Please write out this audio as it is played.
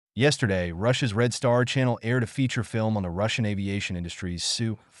Yesterday, Russia's Red Star channel aired a feature film on the Russian aviation industry's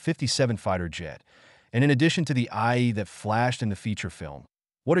Su-57 fighter jet. And in addition to the IE that flashed in the feature film,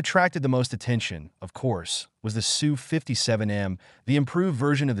 what attracted the most attention, of course, was the Su-57M, the improved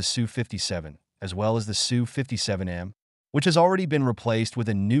version of the Su-57, as well as the Su-57M, which has already been replaced with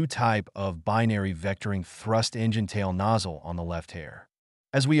a new type of binary vectoring thrust engine tail nozzle on the left hair.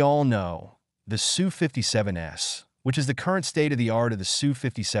 As we all know, the Su-57S, which is the current state-of-the-art of the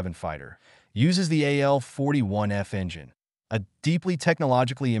Su-57 fighter, uses the AL-41F engine, a deeply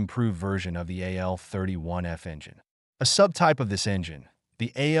technologically improved version of the AL-31F engine. A subtype of this engine,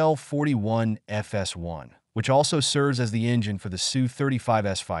 the AL-41FS1, which also serves as the engine for the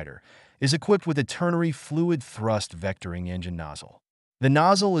Su-35S fighter, is equipped with a ternary fluid thrust vectoring engine nozzle. The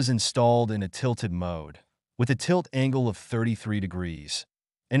nozzle is installed in a tilted mode, with a tilt angle of 33 degrees,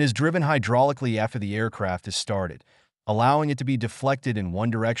 and is driven hydraulically after the aircraft is started, allowing it to be deflected in one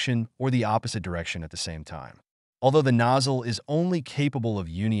direction or the opposite direction at the same time. Although the nozzle is only capable of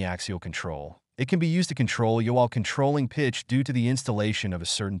uniaxial control, it can be used to control yaw while controlling pitch due to the installation of a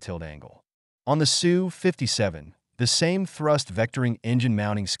certain tilt angle. On the Su-57, the same thrust vectoring engine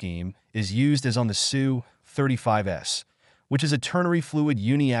mounting scheme is used as on the Su-35S, which is a ternary fluid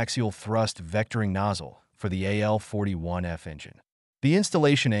uniaxial thrust vectoring nozzle for the AL-41F engine. The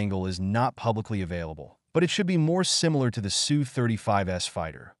installation angle is not publicly available, but it should be more similar to the Su-35S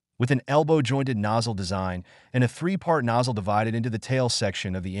fighter, with an elbow-jointed nozzle design and a three-part nozzle divided into the tail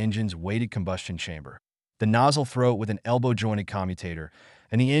section of the engine's weighted combustion chamber, the nozzle throat with an elbow-jointed commutator,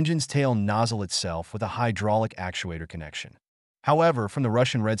 and the engine's tail nozzle itself with a hydraulic actuator connection. However, from the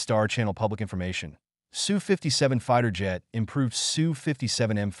Russian Red Star channel public information, Su-57 fighter jet, improved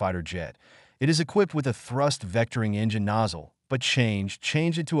Su-57M fighter jet, it is equipped with a thrust vectoring engine nozzle, but changed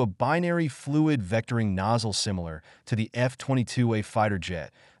it to a binary fluid vectoring nozzle similar to the F-22A fighter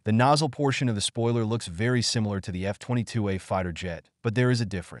jet. The nozzle portion of the spoiler looks very similar to the F-22A fighter jet, but there is a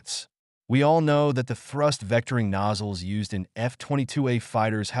difference. We all know that the thrust vectoring nozzles used in F-22A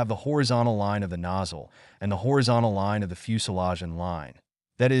fighters have the horizontal line of the nozzle and the horizontal line of the fuselage in line.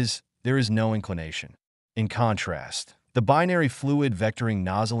 That is, there is no inclination. In contrast, the binary fluid vectoring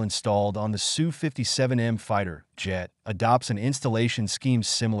nozzle installed on the Su-57M fighter jet adopts an installation scheme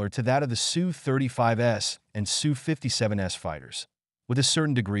similar to that of the Su-35S and Su-57S fighters, with a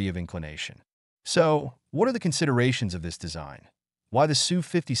certain degree of inclination. So, what are the considerations of this design? Why the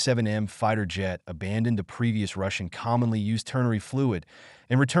Su-57M fighter jet abandoned the previous Russian commonly used ternary fluid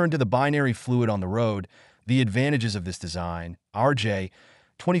and returned to the binary fluid on the road? The advantages of this design, our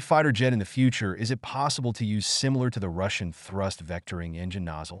J-20 fighter jet in the future, is it possible to use similar to the Russian thrust vectoring engine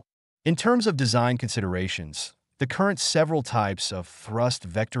nozzle? In terms of design considerations, the current several types of thrust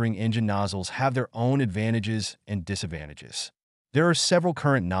vectoring engine nozzles have their own advantages and disadvantages. There are several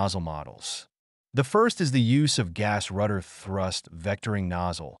current nozzle models. The first is the use of gas rudder thrust vectoring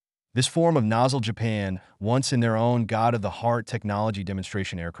nozzle. This form of nozzle Japan once in their own God of the Heart technology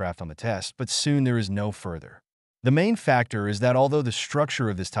demonstration aircraft on the test, but soon there is no further. The main factor is that although the structure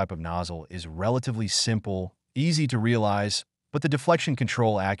of this type of nozzle is relatively simple, easy to realize, but the deflection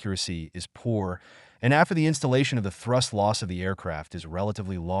control accuracy is poor, and after the installation of the thrust loss of the aircraft is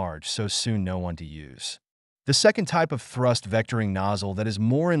relatively large, so soon no one to use. The second type of thrust vectoring nozzle that is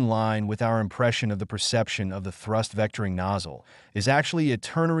more in line with our impression of the perception of the thrust vectoring nozzle is actually a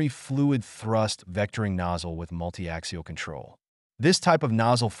ternary fluid thrust vectoring nozzle with multi-axial control. This type of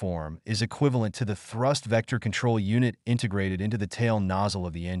nozzle form is equivalent to the thrust vector control unit integrated into the tail nozzle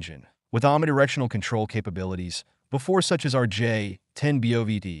of the engine, with omnidirectional control capabilities, before such as our J-10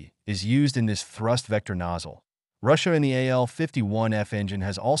 BOVT is used in this thrust vector nozzle. Russia in the AL-51F engine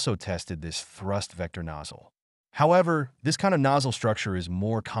has also tested this thrust vector nozzle. However, this kind of nozzle structure is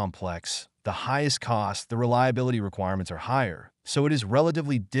more complex. The highest cost, the reliability requirements are higher, so it is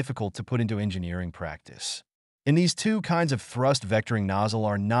relatively difficult to put into engineering practice. In these two kinds of thrust vectoring nozzle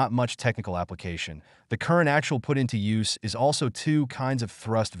are not much technical application. The current actual put into use is also two kinds of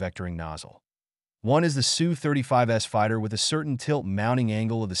thrust vectoring nozzle. One is the Su-35S fighter with a certain tilt mounting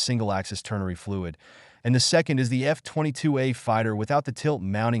angle of the single-axis ternary fluid, and the second is the F-22A fighter without the tilt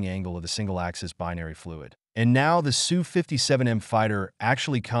mounting angle of the single-axis binary fluid. And now the Su-57M fighter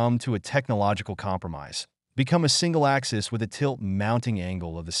actually come to a technological compromise, become a single-axis with a tilt mounting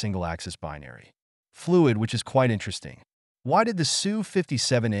angle of the single-axis binary fluid, which is quite interesting. Why did the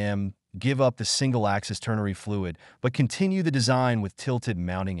Su-57M give up the single-axis ternary fluid but continue the design with tilted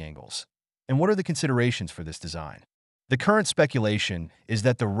mounting angles? And what are the considerations for this design? The current speculation is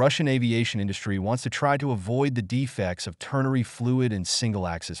that the Russian aviation industry wants to try to avoid the defects of ternary fluid and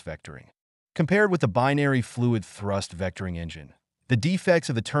single-axis vectoring. Compared with the binary fluid thrust vectoring engine, The defects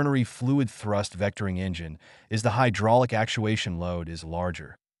of the ternary fluid thrust vectoring engine is the hydraulic actuation load is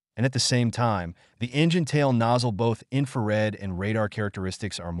larger, and at the same time, the engine tail nozzle both infrared and radar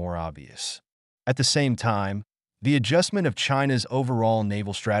characteristics are more obvious. At the same time, the adjustment of China's overall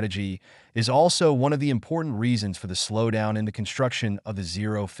naval strategy is also one of the important reasons for the slowdown in the construction of the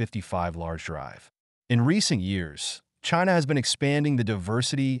F-55 large drive. In recent years, China has been expanding the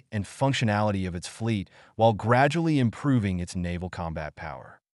diversity and functionality of its fleet while gradually improving its naval combat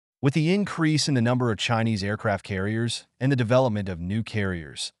power. With the increase in the number of Chinese aircraft carriers and the development of new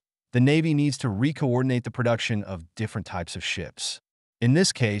carriers, the Navy needs to re-coordinate the production of different types of ships. In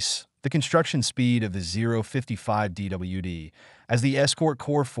this case, the construction speed of the F-55 DWD, as the escort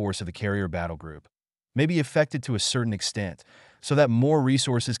core force of the carrier battle group, may be affected to a certain extent, so that more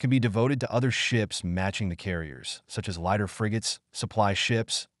resources can be devoted to other ships matching the carriers, such as lighter frigates, supply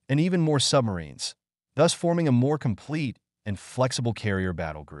ships, and even more submarines, thus forming a more complete and flexible carrier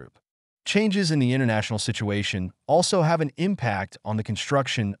battle group. Changes in the international situation also have an impact on the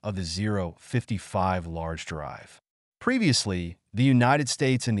construction of the F-55 large drive. Previously, the United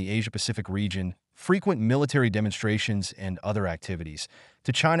States and the Asia-Pacific region, frequent military demonstrations and other activities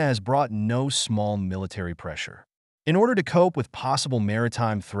to China has brought no small military pressure. In order to cope with possible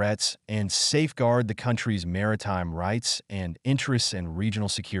maritime threats and safeguard the country's maritime rights and interests and regional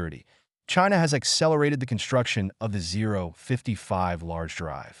security, China has accelerated the construction of the F-55 large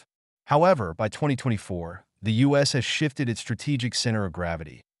drive. However, by 2024, the U.S. has shifted its strategic center of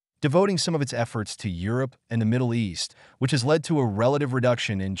gravity, devoting some of its efforts to Europe and the Middle East, which has led to a relative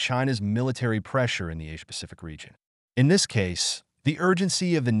reduction in China's military pressure in the Asia-Pacific region. In this case, the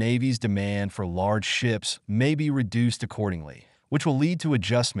urgency of the Navy's demand for large ships may be reduced accordingly, which will lead to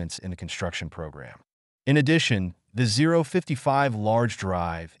adjustments in the construction program. In addition, the F-55 large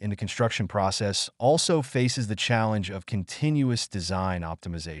drive in the construction process also faces the challenge of continuous design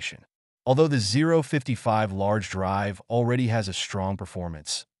optimization. Although the F-55 large drive already has a strong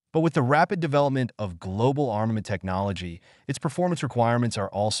performance, but with the rapid development of global armament technology, its performance requirements are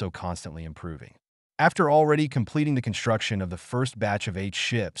also constantly improving. After already completing the construction of the first batch of 8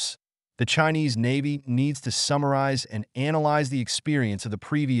 ships, the Chinese Navy needs to summarize and analyze the experience of the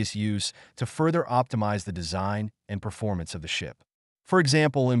previous use to further optimize the design and performance of the ship. For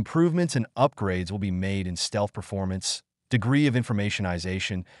example, improvements and upgrades will be made in stealth performance, degree of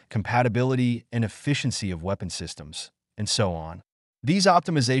informationization, compatibility, and efficiency of weapon systems, and so on. These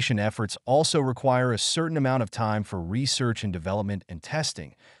optimization efforts also require a certain amount of time for research and development and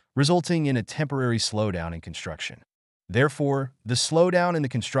testing, resulting in a temporary slowdown in construction. Therefore, the slowdown in the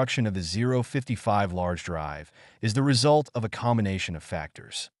construction of the F-55 large drive is the result of a combination of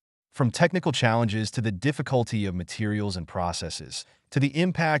factors. From technical challenges to the difficulty of materials and processes, to the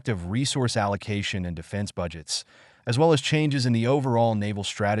impact of resource allocation and defense budgets, as well as changes in the overall naval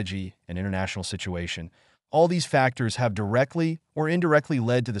strategy and international situation, all these factors have directly or indirectly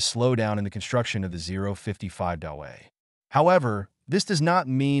led to the slowdown in the construction of the F-55. However, this does not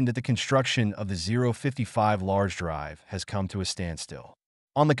mean that the construction of the F-55 large drive has come to a standstill.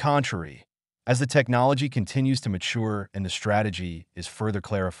 On the contrary, as the technology continues to mature and the strategy is further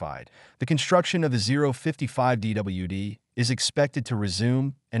clarified, the construction of the F-55 DWD is expected to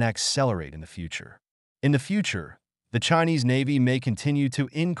resume and accelerate in the future. In the future, the Chinese Navy may continue to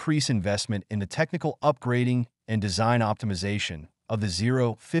increase investment in the technical upgrading and design optimization of the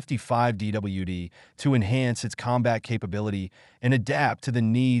F-55 DWD to enhance its combat capability and adapt to the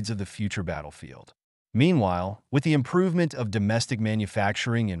needs of the future battlefield. Meanwhile, with the improvement of domestic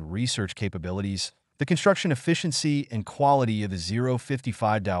manufacturing and research capabilities, the construction efficiency and quality of the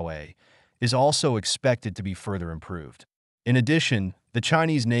F-55 DWD is also expected to be further improved. In addition, the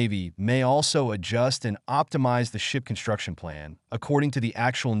Chinese Navy may also adjust and optimize the ship construction plan according to the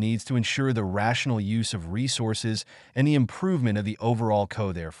actual needs to ensure the rational use of resources and the improvement of the overall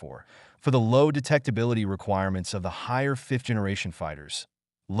therefore, for the low detectability requirements of the higher fifth-generation fighters.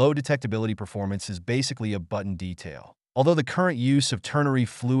 Low detectability performance is basically a button detail. Although the current use of ternary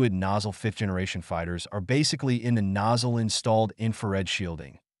fluid nozzle fifth-generation fighters are basically in the nozzle-installed infrared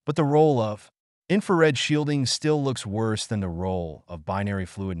shielding, but the role of infrared shielding still looks worse than the role of binary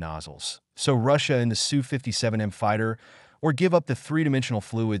fluid nozzles. So Russia and the Su-57M fighter or give up the three-dimensional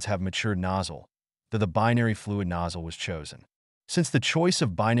fluids have matured nozzle, though the binary fluid nozzle was chosen. Since the choice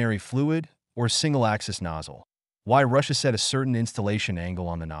of binary fluid or single-axis nozzle, why Russia set a certain installation angle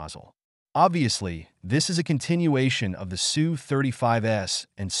on the nozzle? Obviously, this is a continuation of the Su-35S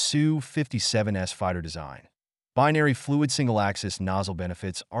and Su-57S fighter design. Binary fluid single-axis nozzle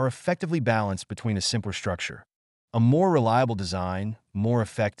benefits are effectively balanced between a simpler structure, a more reliable design, more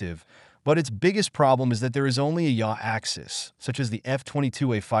effective, But its biggest problem is that there is only a yaw axis, such as the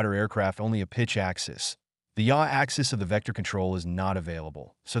F-22A fighter aircraft only a pitch axis. The yaw axis of the vector control is not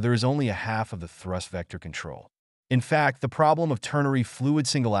available, so there is only a half of the thrust vector control. In fact, the problem of ternary fluid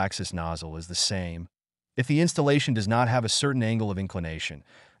single-axis nozzle is the same. If the installation does not have a certain angle of inclination,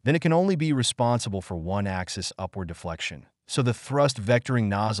 then it can only be responsible for one axis upward deflection. So the thrust vectoring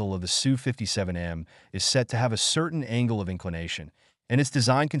nozzle of the Su-57M is set to have a certain angle of inclination, and its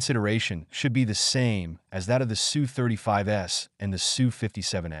design consideration should be the same as that of the Su-35S and the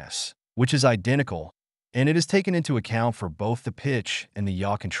Su-57S, which is identical, and it is taken into account for both the pitch and the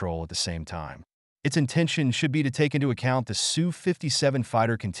yaw control at the same time. Its intention should be to take into account the Su-57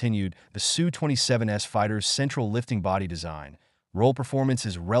 fighter continued the Su-27S fighter's central lifting body design, roll performance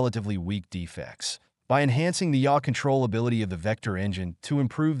is relatively weak defects, by enhancing the yaw control ability of the vector engine to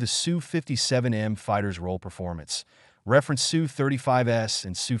improve the Su-57M fighter's roll performance. Reference Su-35S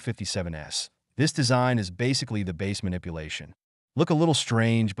and Su-57S. This design is basically the base manipulation. Look a little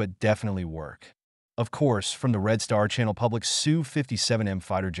strange, but definitely work. Of course, from the Red Star Channel Public Su-57M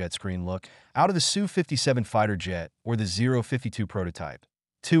fighter jet screen look out of the Su-57 fighter jet or the 052 prototype.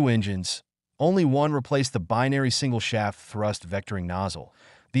 2 engines. Only one replaced the binary single-shaft thrust vectoring nozzle.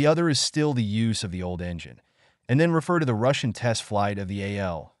 The other is still the use of the old engine. And then refer to the Russian test flight of the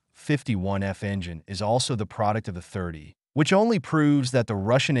AL-51F engine is also the product of the 30, which only proves that the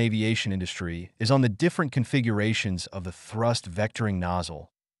Russian aviation industry is on the different configurations of the thrust vectoring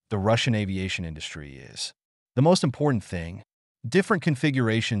nozzle. The Russian aviation industry is. The most important thing, different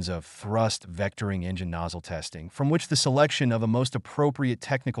configurations of thrust vectoring engine nozzle testing, from which the selection of a most appropriate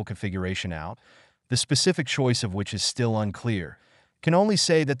technical configuration out, the specific choice of which is still unclear, can only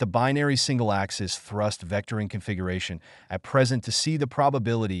say that the binary single-axis thrust vectoring configuration at present to see the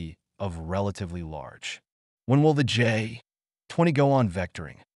probability of relatively large. When will the J-20 go on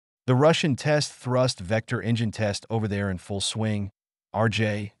vectoring? The Russian test thrust vector engine test over there in full swing. Our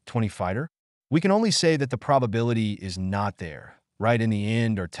J-20 fighter? We can only say that the probability is not there. Right in the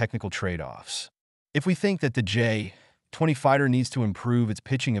end are technical trade-offs. If we think that the J-20 fighter needs to improve its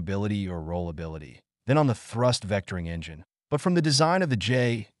pitching ability or rollability, then on the thrust vectoring engine. But from the design of the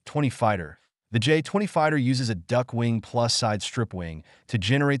J-20 fighter, the J-20 fighter uses a duck wing plus side strip wing to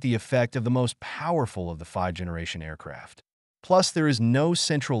generate the effect of the most powerful of the 5th-generation aircraft. Plus, there is no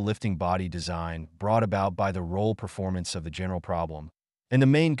central lifting body design brought about by the roll performance of the general problem, and the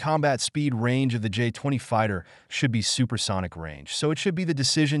main combat speed range of the J-20 fighter should be supersonic range, so it should be the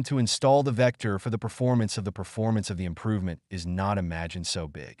decision to install the vector for the performance of the improvement is not imagined so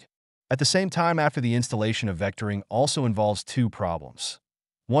big. At the same time, after the installation of vectoring also involves 2 problems.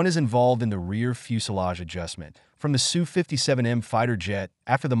 One is involved in the rear fuselage adjustment from the Su-57M fighter jet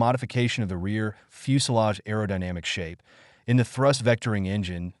after the modification of the rear fuselage aerodynamic shape in the thrust vectoring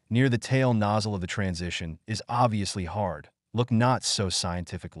engine near the tail nozzle of the transition is obviously hard. Look not so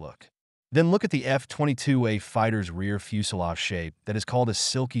scientific look. Then look at the F-22A fighter's rear fuselage shape that is called a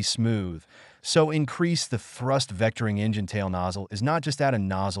silky smooth. So increase the thrust vectoring engine tail nozzle is not just add a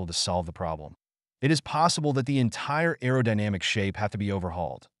nozzle to solve the problem. It is possible that the entire aerodynamic shape have to be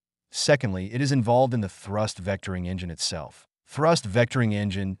overhauled. Secondly, it is involved in the thrust vectoring engine itself. Thrust vectoring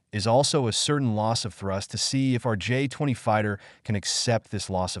engine is also a certain loss of thrust to see if our J-20 fighter can accept this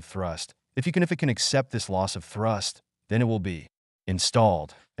loss of thrust. If it can accept this loss of thrust, then it will be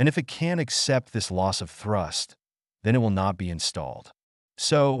installed. And if it can't accept this loss of thrust, then it will not be installed.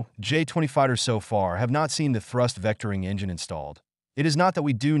 So, J-20 fighters so far have not seen the thrust vectoring engine installed. It is not that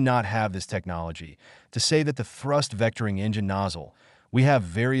we do not have this technology. To say that the thrust vectoring engine nozzle, we have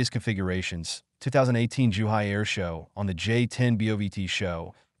various configurations. 2018 Zhuhai Air Show, on the J-10 BOVT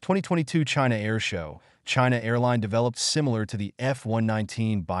show, 2022 China Air Show, China Airline developed similar to the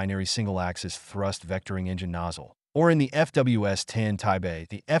F-119 binary single-axis thrust vectoring engine nozzle. Or in the FWS-10 Taipei,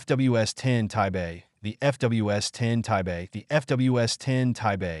 the FWS-10 Taipei, the FWS-10 Taipei, the FWS-10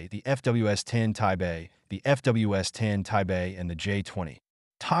 Taipei, the FWS-10 Taipei, the FWS-10 Taipei, and the J-20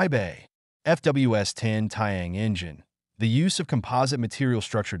 Taipei, FWS-10 Taiyang engine. The use of composite material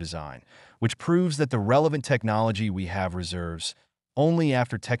structure design, which proves that the relevant technology we have reserves only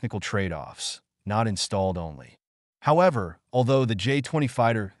after technical trade-offs, not installed only. However, although the J-20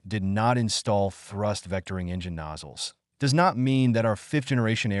 fighter did not install thrust vectoring engine nozzles, does not mean that our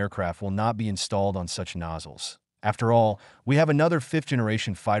 5th-generation aircraft will not be installed on such nozzles. After all, we have another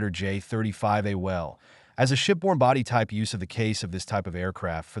 5th-generation fighter J-35A well, as a shipborne body type use of the case of this type of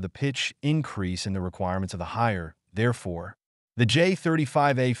aircraft for the pitch increase in the requirements of the higher. Therefore, the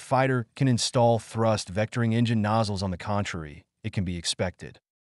J-35A fighter can install thrust vectoring engine nozzles. On the contrary, it can be expected.